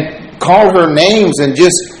 And call her names and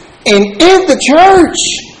just in the church.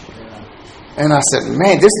 And I said,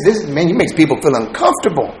 man, this man, he makes people feel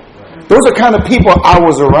uncomfortable. Those are the kind of people I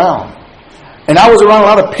was around. And I was around a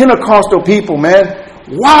lot of Pentecostal people, man.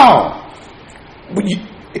 Wow.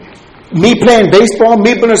 Me playing baseball,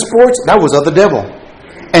 me playing sports, that was of the devil.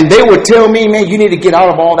 And they would tell me, man, you need to get out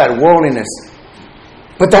of all that worldliness.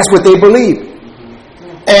 But that's what they believed.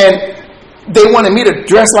 And they wanted me to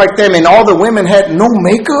dress like them, and all the women had no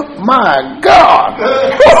makeup. My God.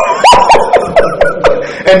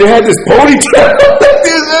 And they had this ponytail like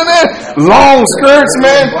this and that. Long skirts,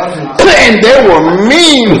 man. And they were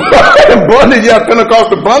mean. Bondage, yeah,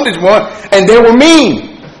 Pentecostal bondage one. And they were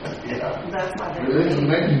mean.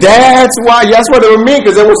 That's why they were mean,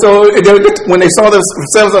 because when they saw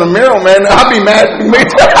themselves in the mirror, man, I'd be mad.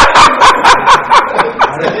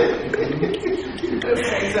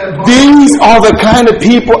 These are the kind of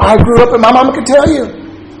people I grew up with. My mama can tell you.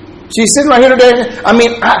 She's sitting right here today. I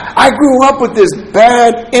mean, I grew up with this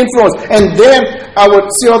bad influence. And then I would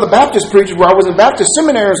see all the Baptist preachers where I was in Baptist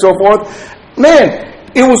seminary and so forth. Man,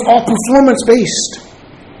 it was all performance-based.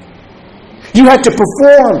 You had to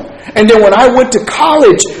perform. And then when I went to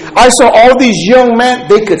college, I saw all these young men,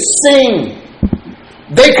 they could sing.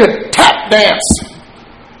 They could tap dance.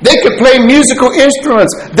 They could play musical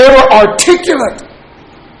instruments. They were articulate.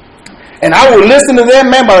 And I would listen to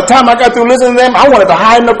them, man. By the time I got through listening to them, I wanted to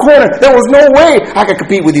hide in the corner. There was no way I could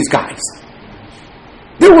compete with these guys.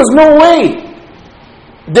 There was no way.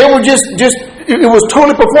 They were just it was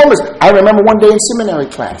totally performance. I remember one day in seminary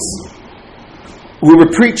class, we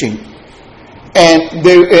were preaching. And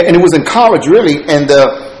it was in college, really, and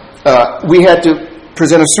we had to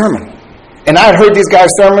present a sermon. And I had heard these guys'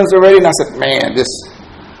 sermons already, and I said, man,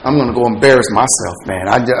 I'm going to go embarrass myself, man.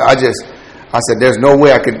 I said, there's no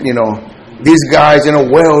way I could, these guys,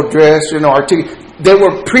 well-dressed, articulate. They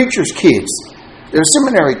were preachers' kids. They were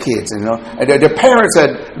seminary kids, and their parents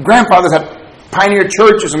grandfathers had pioneer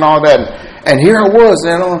churches and all that. And here I was,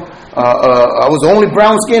 I was the only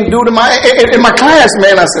brown-skinned dude in my class,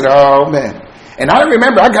 man. I said, oh, man. And I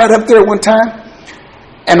remember I got up there one time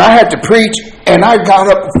and I had to preach, and I got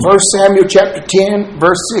up 1 Samuel chapter 10,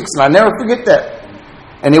 verse 6, and I never forget that.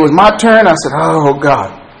 And it was my turn. I said, oh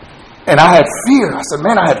God. And I had fear. I said,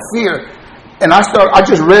 man, I had fear. And I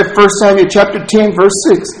just read 1 Samuel chapter 10, verse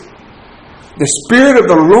 6. The Spirit of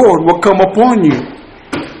the Lord will come upon you,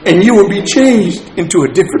 and you will be changed into a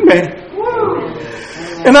different man.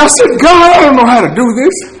 And I said, God, I don't know how to do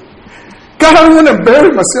this. God, I don't want to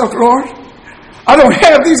embarrass myself, Lord. I don't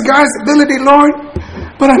have these guys' ability, Lord,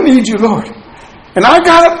 but I need you, Lord. And I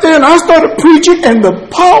got up there and I started preaching, and the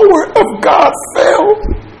power of God fell.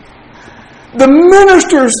 The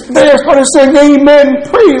ministers there started saying amen,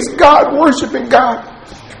 praise God, worshiping God.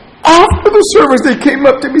 After the service, they came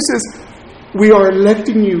up to me and says, we are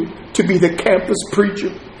electing you to be the campus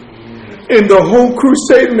preacher. In the whole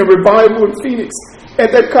crusade and the revival in Phoenix,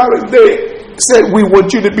 at that college, they said, we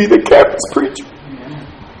want you to be the campus preacher.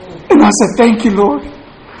 And I said, thank you, Lord.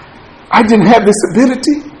 I didn't have this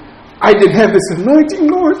ability. I didn't have this anointing,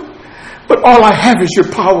 Lord. But all I have is your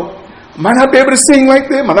power. I might not be able to sing like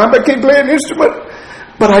them. I can't play an instrument.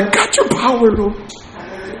 But I got your power, Lord.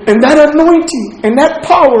 And that anointing and that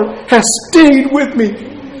power has stayed with me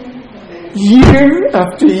year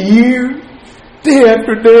after year, day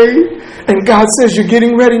after day. And God says, you're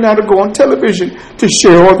getting ready now to go on television to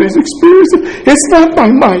share all these experiences. It's not by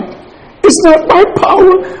might. It's not by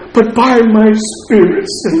power, but by my Spirit,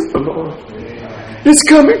 says the Lord. It's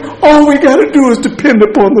coming. All we got to do is depend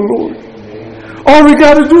upon the Lord. All we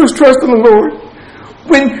got to do is trust in the Lord.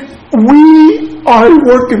 When we are a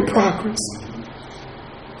work in progress,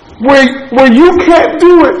 where you can't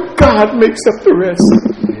do it, God makes up the rest.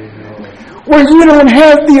 Where you don't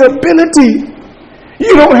have the ability,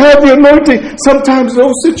 you don't have the anointing, sometimes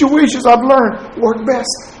those situations I've learned work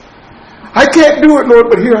best. I can't do it,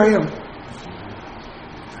 Lord, but here I am.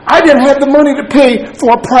 I didn't have the money to pay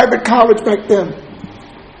for a private college back then.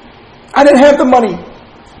 I didn't have the money.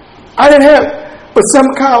 But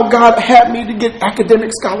somehow God had me to get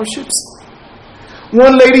academic scholarships.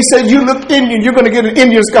 One lady said, "You look Indian, you're going to get an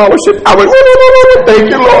Indian scholarship." I went, "Oh,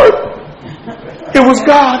 thank you, Lord." It was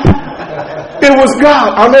God. It was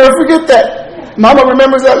God. I'll never forget that. Mama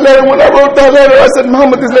remembers that letter. When I wrote that letter, I said,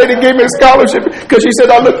 "Mama, this lady gave me a scholarship because she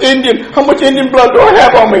said I look Indian. How much Indian blood do I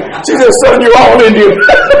have on me?" She said, "Son, you're all Indian."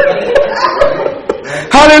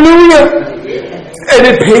 Hallelujah. And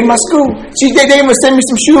it paid my school. They didn't even send me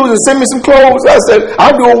some shoes and send me some clothes. I said,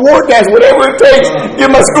 "I'll do a war dance, whatever it takes, get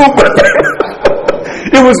my school back."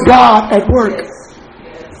 It was God at work.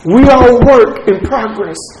 We are work in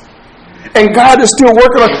progress. And God is still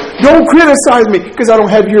working on. Don't criticize me because I don't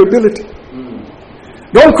have your ability.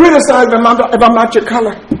 Don't criticize me if I'm not your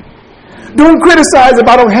color. Don't criticize if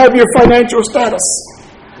I don't have your financial status.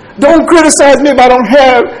 Don't criticize me if I don't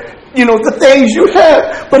have, the things you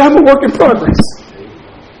have. But I'm a work in progress.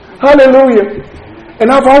 Hallelujah.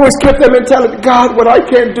 And I've always kept that mentality. God, what I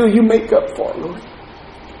can't do, you make up for, Lord.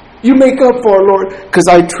 You make up for, Lord, because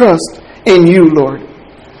I trust in you, Lord.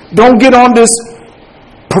 Don't get on this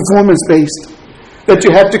performance-based that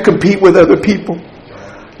you have to compete with other people.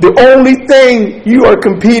 The only thing you are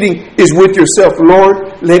competing is with yourself.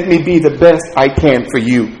 Lord, let me be the best I can for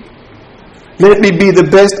you. Let me be the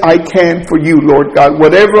best I can for you, Lord God.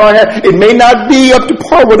 Whatever I have, it may not be up to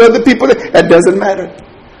par with other people. That doesn't matter.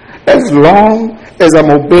 As long as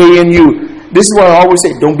I'm obeying you. This is why I always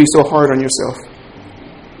say, don't be so hard on yourself.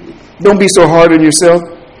 Don't be so hard on yourself.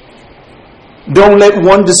 Don't let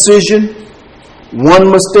one decision, one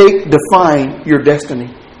mistake define your destiny.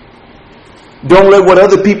 Don't let what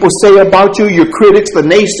other people say about you, your critics, the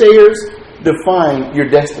naysayers, define your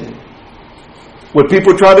destiny. What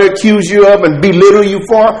people try to accuse you of and belittle you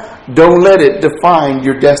for, don't let it define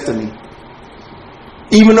your destiny.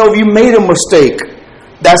 Even though you made a mistake,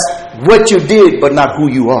 that's what you did, but not who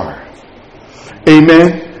you are.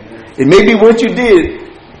 Amen. It may be what you did,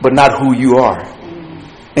 but not who you are.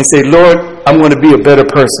 And say, Lord, I'm going to be a better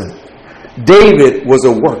person. David was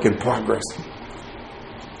a work in progress.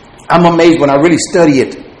 I'm amazed when I really study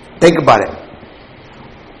it. Think about it.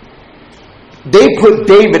 They put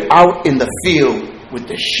David out in the field with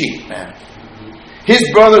the sheep, man. His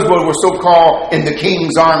brothers were so-called in the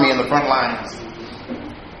king's army in the front lines.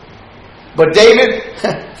 But David,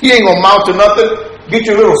 he ain't going to mount to nothing. Get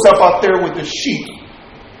your little self out there with the sheep.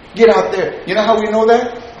 Get out there. You know how we know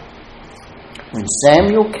that? When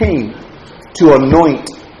Samuel came to anoint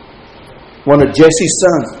one of Jesse's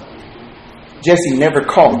sons, Jesse never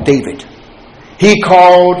called David. He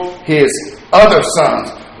called his other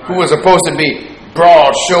sons, who were supposed to be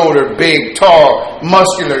broad-shouldered, big, tall,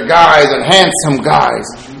 muscular guys and handsome guys.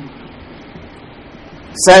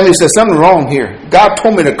 Samuel said, something wrong here. God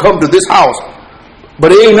told me to come to this house,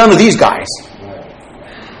 but it ain't none of these guys.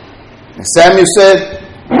 And Samuel said,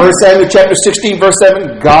 1 Samuel chapter 16, verse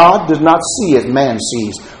 7, God does not see as man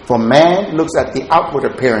sees. For man looks at the outward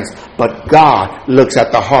appearance, but God looks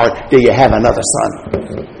at the heart. Do you have another son?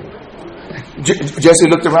 Jesse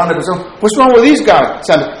looked around and said, what's wrong with these guys?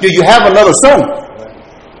 Samuel, do you have another son?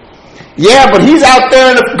 Yeah, but he's out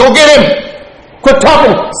there. Go get him. Quit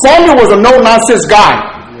talking. Samuel was a no-nonsense guy.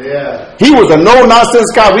 Yeah. He was a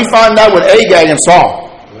no-nonsense guy. We find out with Agag and Saul.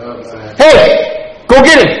 Hey, go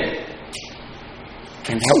get him.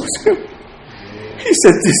 And that was him. He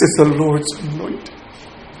said, this is the Lord's anointed.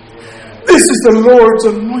 This is the Lord's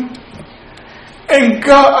anointed. And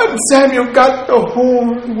God, Samuel got the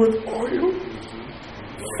horn with oil.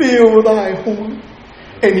 Fill thy horn.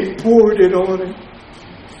 And he poured it on him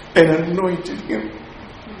and anointed him.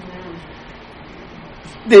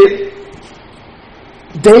 Did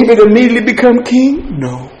David immediately become king?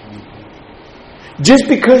 No. Just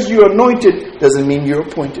because you're anointed doesn't mean you're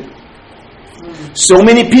appointed. So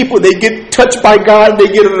many people, they get touched by God, they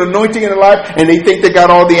get an anointing in their life, and they think they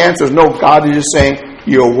got all the answers. No, God is just saying,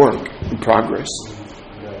 you're a work in progress.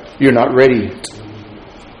 You're not ready yet.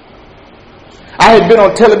 I had been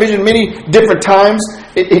on television many different times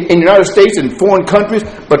in the United States and foreign countries,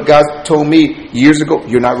 but God told me years ago,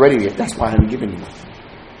 you're not ready yet. That's why I haven't given you.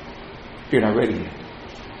 You're not ready yet.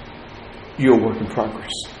 You're a work in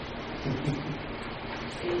progress.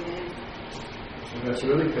 That's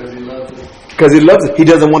really because he loves us. Because he loves us. He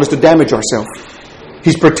doesn't want us to damage ourselves.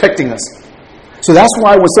 He's protecting us. So that's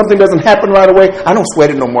why when something doesn't happen right away, I don't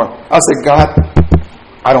sweat it no more. I say, God,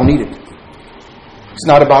 I don't need it. It's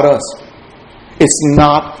not about us. It's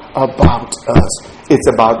not about us. It's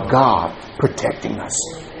about God protecting us.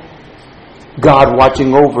 God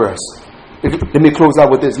watching over us. Let me close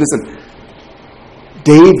out with this. Listen.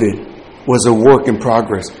 David was a work in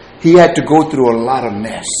progress. He had to go through a lot of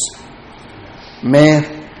mess. Man,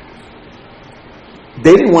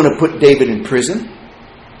 they didn't want to put David in prison.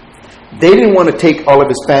 They didn't want to take all of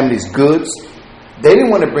his family's goods. They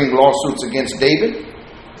didn't want to bring lawsuits against David.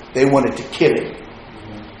 They wanted to kill him,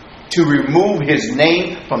 to remove his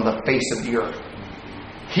name from the face of the earth.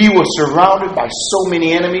 He was surrounded by so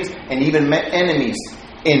many enemies, and even met enemies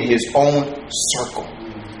in his own circle.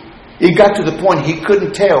 It got to the point he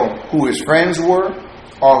couldn't tell who his friends were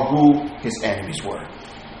or who his enemies were.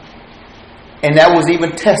 And that was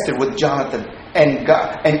even tested with Jonathan. And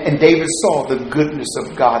God, and David saw the goodness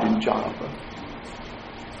of God in Jonathan.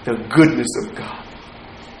 The goodness of God.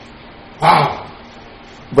 Wow.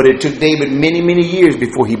 But it took David many, many years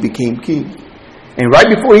before he became king. And right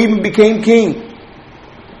before he even became king,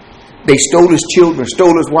 they stole his children,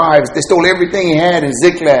 stole his wives. They stole everything he had in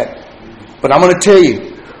Ziklag. But I'm going to tell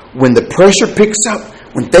you, when the pressure picks up,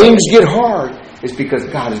 when things get hard, it's because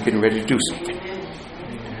God is getting ready to do something.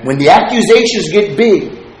 When the accusations get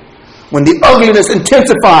big, when the ugliness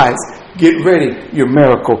intensifies, get ready. Your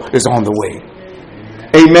miracle is on the way.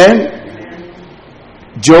 Amen?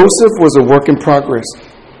 Joseph was a work in progress.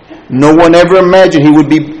 No one ever imagined he would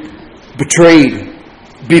be betrayed,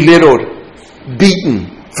 belittled,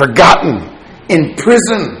 beaten, forgotten, in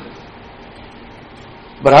prison.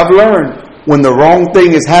 But I've learned when the wrong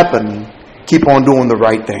thing is happening, keep on doing the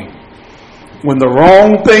right thing. When the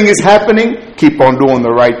wrong thing is happening, keep on doing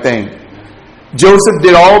the right thing. Joseph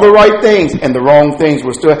did all the right things, and the wrong things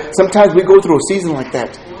were still. Sometimes we go through a season like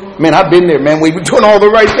that. Man, I've been there, man. We've been doing all the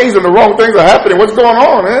right things, and the wrong things are happening. What's going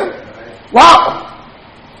on, man? Wow.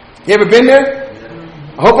 You ever been there?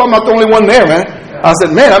 I hope I'm not the only one there, man. I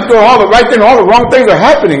said, man, I'm doing all the right things, all the wrong things are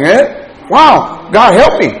happening, man. Wow. God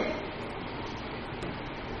help me.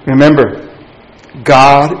 Remember,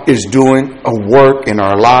 God is doing a work in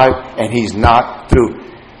our life, and He's not through.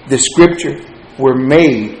 The scripture, we're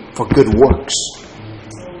made for good works.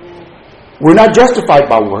 We're not justified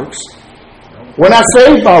by works. We're not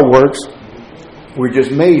saved by works. We're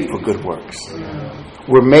just made for good works.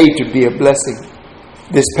 We're made to be a blessing.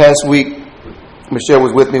 This past week, Michelle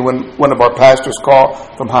was with me when one of our pastors called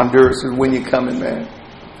from Honduras. And when you coming, man?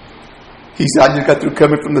 He said, I just got through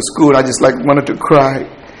coming from the school, and I just wanted to cry.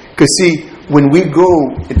 Because see, when we go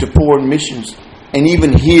into foreign missions, and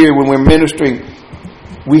even here when we're ministering,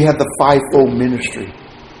 we have the fivefold ministry.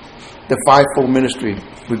 The fivefold ministry.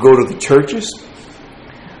 We go to the churches.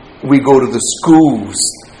 We go to the schools.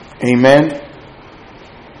 Amen.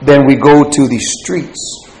 Then we go to the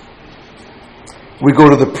streets. We go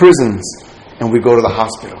to the prisons. And we go to the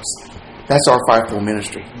hospitals. That's our fivefold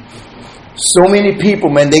ministry. So many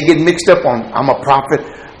people, man, they get mixed up on, I'm a prophet,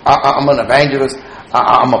 I'm an evangelist,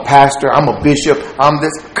 I'm a pastor, I'm a bishop, I'm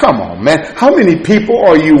this. Come on, man. How many people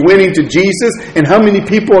are you winning to Jesus, and how many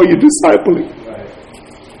people are you discipling?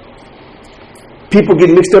 People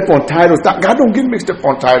get mixed up on titles. God don't get mixed up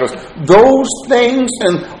on titles. Those things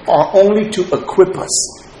are only to equip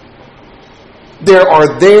us. They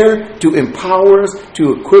are there to empower us,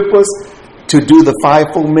 to equip us, to do the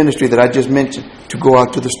fivefold ministry that I just mentioned. To go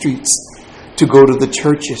out to the streets, to go to the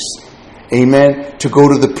churches, amen, to go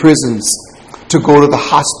to the prisons, to go to the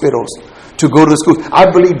hospitals, to go to the schools.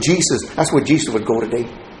 I believe Jesus, that's where Jesus would go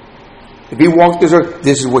today. If He walked this earth,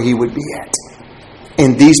 this is where He would be at.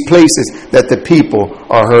 In these places that the people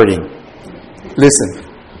are hurting. Listen,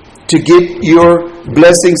 to get your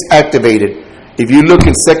blessings activated, if you look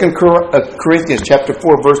in 2 Corinthians chapter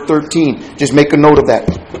 4, verse 13, just make a note of that.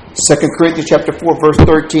 2 Corinthians chapter 4, verse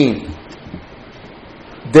 13.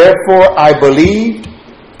 Therefore I believed,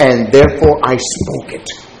 and therefore I spoke it.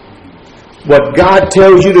 What God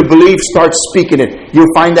tells you to believe, start speaking it.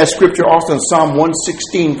 You'll find that scripture also in Psalm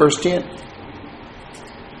 116, verse 10.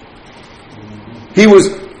 He was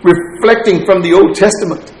reflecting from the Old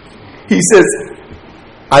Testament. He says,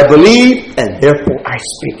 I believe, and therefore I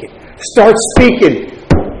speak it. Start speaking.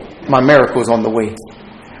 My miracle is on the way.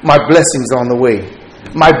 My blessing is on the way.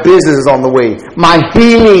 My business is on the way. My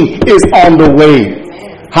healing is on the way.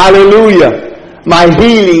 Hallelujah. My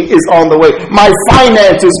healing is on the way. My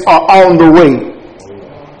finances are on the way.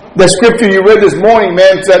 The scripture you read this morning,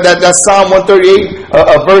 man, that's Psalm 138,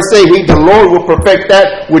 verse 8. The Lord will perfect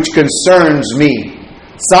that which concerns me.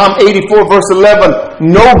 Psalm 84, verse 11.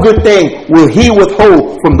 No good thing will He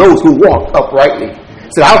withhold from those who walk uprightly.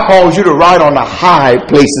 So I'll cause you to ride on the high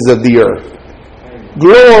places of the earth.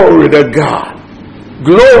 Glory to God.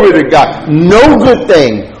 Glory to God. No good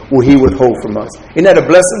thing will He withhold from us. Isn't that a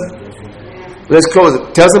blessing? Let's close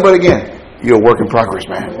it. Tell somebody again. You're a work in progress,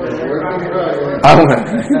 man.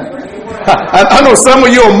 I know some of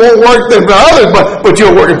you are more work than the others, but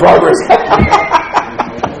you're a work in progress.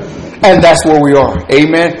 And that's where we are.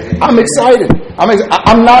 Amen. I'm excited.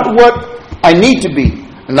 I'm not what I need to be.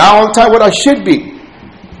 Now I'm what I should be.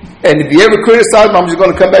 And if you ever criticize me, I'm just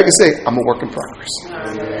going to come back and say, I'm a work in progress.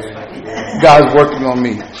 God's working on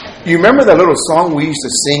me. You remember that little song we used to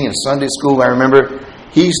sing in Sunday school? I remember,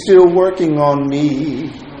 He's still working on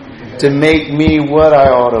me to make me what I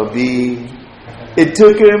ought to be. It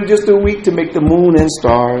took Him just a week to make the moon and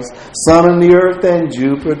stars, sun and the earth and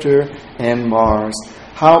Jupiter and Mars.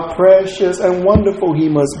 How precious and wonderful He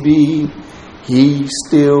must be. He's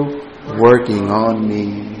still working on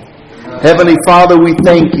me. Heavenly Father, we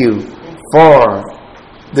thank You for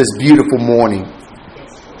this beautiful morning.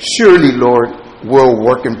 Surely, Lord, we're a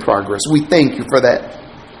work in progress. We thank You for that.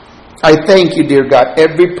 I thank You, dear God.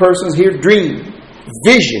 Every person's here dream,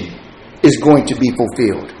 vision is going to be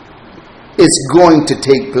fulfilled. It's going to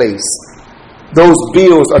take place. Those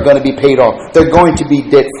bills are going to be paid off. They're going to be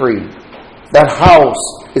debt free. That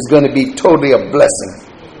house is going to be totally a blessing.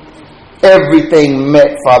 Everything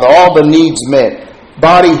met, Father. All the needs met.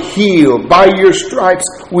 Body healed. By Your stripes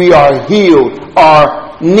we are healed.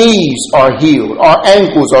 Our knees are healed. Our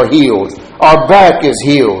ankles are healed. Our back is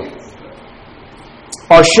healed.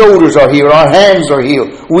 Our shoulders are healed. Our hands are healed.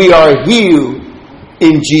 We are healed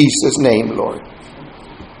in Jesus' name, Lord.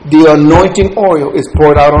 The anointing oil is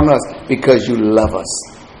poured out on us because You love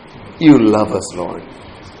us. You love us, Lord.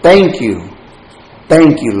 Thank You.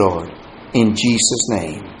 Thank You, Lord. In Jesus'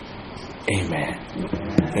 name. Amen.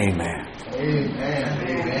 Amen. Amen.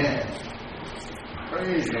 Amen.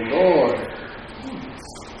 Praise the Lord.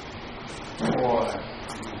 Boy.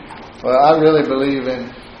 Well, I really believe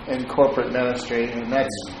in corporate ministry, and that's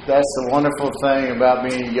the wonderful thing about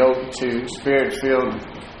being yoked to Spirit-filled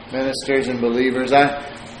ministers and believers.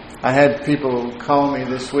 I had people call me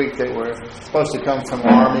this week that were supposed to come from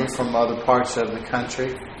Army, from other parts of the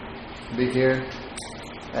country, to be here.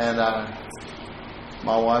 And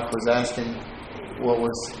my wife was asking what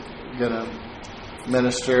was going to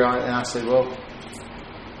minister on, and I said, well,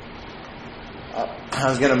 I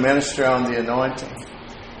was going to minister on the anointing,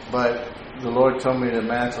 but the Lord told me to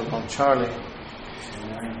mantle on Charlie.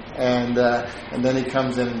 And then He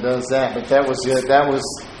comes in and does that. But that was it.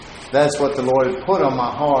 That's what the Lord had put on my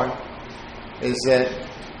heart, is that,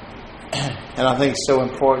 and I think it's so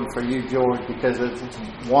important for you, George, because it's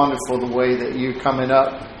wonderful the way that you're coming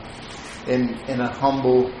up in a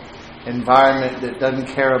humble environment that doesn't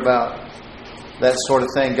care about that sort of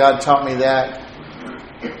thing. God taught me that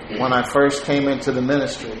when I first came into the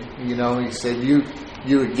ministry. You know, He said, you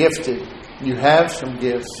are gifted. You have some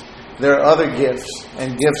gifts. There are other gifts,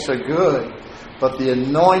 and gifts are good. But the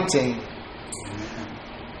anointing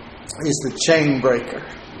is the chain breaker.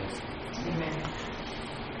 Amen.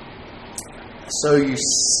 So you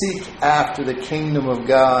seek after the kingdom of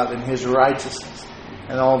God and His righteousness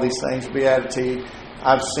and all these things. Beatitude.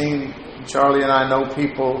 I've seen, Charlie and I know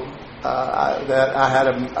people that I had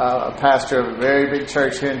a pastor of a very big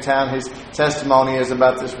church here in town. His testimony is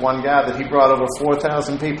about this one guy that he brought over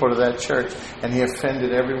 4,000 people to that church, and he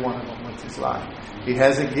offended every one of them with his life. He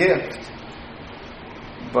has a gift,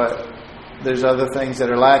 but there's other things that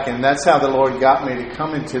are lacking. And that's how the Lord got me to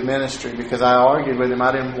come into ministry, because I argued with Him.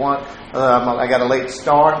 I didn't want, I got a late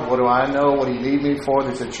start. What do I know? What do You need me for?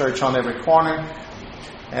 There's a church on every corner.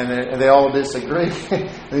 And they all disagree.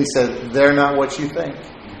 And He said, they're not what you think.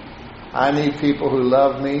 I need people who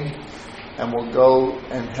love me and will go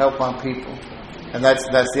and help my people. And that's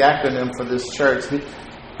the acronym for this church.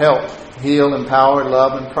 Help, heal, empower,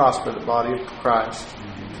 love, and prosper the body of Christ.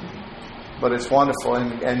 But it's wonderful.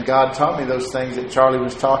 And God taught me those things that Charlie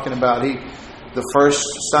was talking about. The first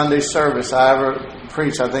Sunday service I ever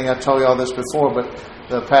preached, I think I told you all this before, but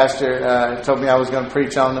the pastor told me I was going to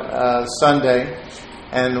preach on Sunday.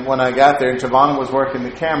 And when I got there, Tavana was working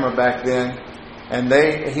the camera back then, and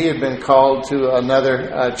he had been called to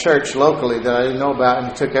another church locally that I didn't know about, and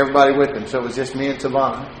he took everybody with him. So it was just me and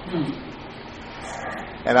Tavana.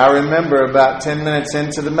 And I remember about 10 minutes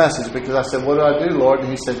into the message, because I said, what do I do, Lord? And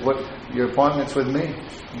He said, your appointment's with me,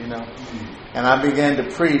 you know. And I began to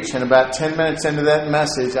preach, and about 10 minutes into that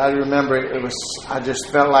message, I remember I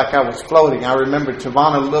just felt like I was floating. I remember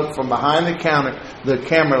Tavana looked from behind the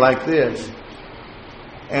camera like this.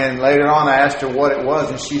 And later on, I asked her what it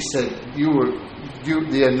was, and she said,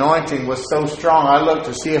 the anointing was so strong, I looked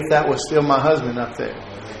to see if that was still my husband up there.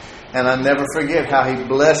 And I never forget how He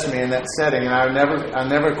blessed me in that setting. And I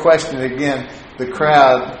never questioned again the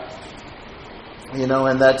crowd, you know.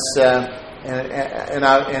 And that's and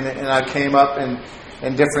I came up, and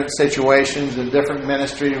in different situations and different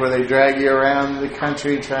ministries where they drag you around the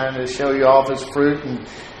country trying to show you off as fruit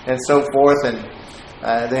and so forth. And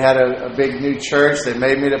they had a big new church. They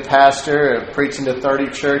made me the pastor, preaching to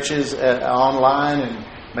 30 churches online and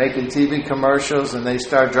making TV commercials. And they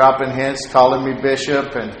start dropping hints, calling me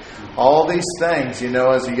bishop and all these things.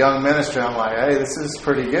 As a young minister, I'm like, hey, this is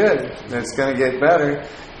pretty good. It's going to get better.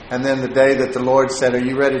 And then the day that the Lord said, are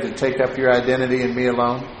you ready to take up your identity in me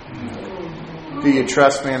alone? Do you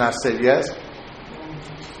trust me? And I said, yes.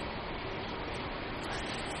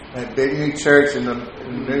 That big new church in the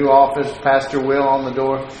new office, Pastor Will on the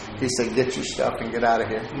door, he said, get your stuff and get out of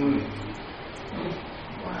here.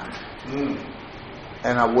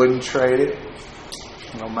 And I wouldn't trade it,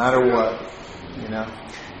 no matter what.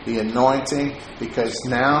 The anointing, because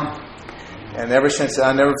now, and ever since,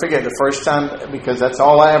 I never forget the first time, because that's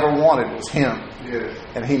all I ever wanted was him. Yes.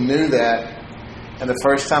 And he knew that. And the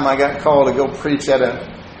first time I got called to go preach at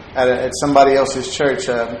somebody else's church,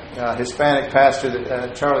 a Hispanic pastor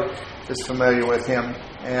that Charlie is familiar with him,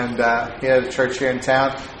 and he had a church here in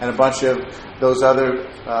town, and a bunch of those other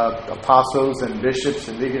apostles and bishops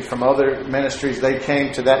and deacons from other ministries, they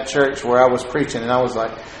came to that church where I was preaching, and I was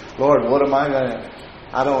like, Lord, what am I going to...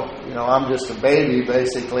 I'm just a baby,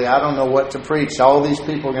 basically. I don't know what to preach. All these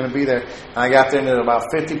people are going to be there. And I got there, and there were about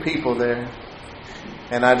 50 people there.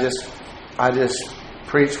 And I just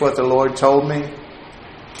preached what the Lord told me.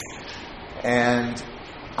 And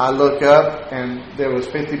I look up, and there was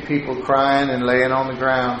 50 people crying and laying on the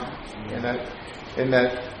ground in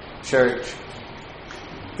that church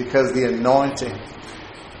because the anointing.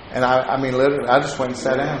 And I mean, literally, I just went and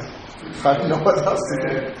sat down. I didn't know what else to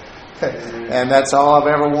do. And that's all I've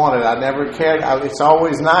ever wanted. I never cared. It's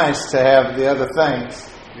always nice to have the other things,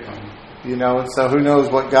 So who knows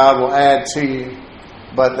what God will add to you?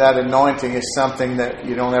 But that anointing is something that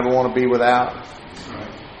you don't ever want to be without.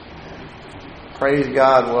 Praise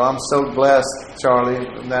God. Well, I'm so blessed, Charlie,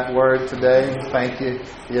 from that word today. Thank you.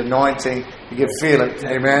 The anointing, you can feel it.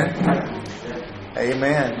 Amen.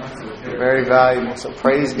 Amen. Very valuable. So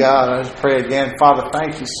praise God. I just pray again. Father,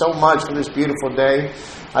 thank you so much for this beautiful day.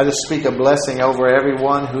 I just speak a blessing over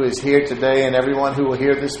everyone who is here today and everyone who will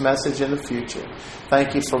hear this message in the future.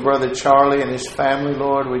 Thank you for Brother Charlie and his family,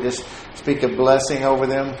 Lord. We just speak a blessing over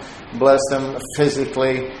them. Bless them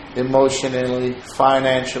physically, emotionally,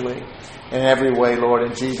 financially, in every way, Lord,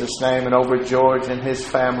 in Jesus' name. And over George and his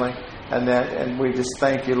family. And we just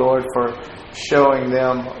thank you, Lord, for showing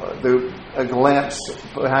them a glimpse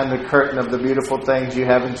behind the curtain of the beautiful things you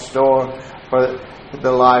have in store for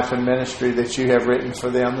the life and ministry that you have written for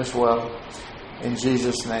them as well. In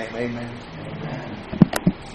Jesus' name, amen.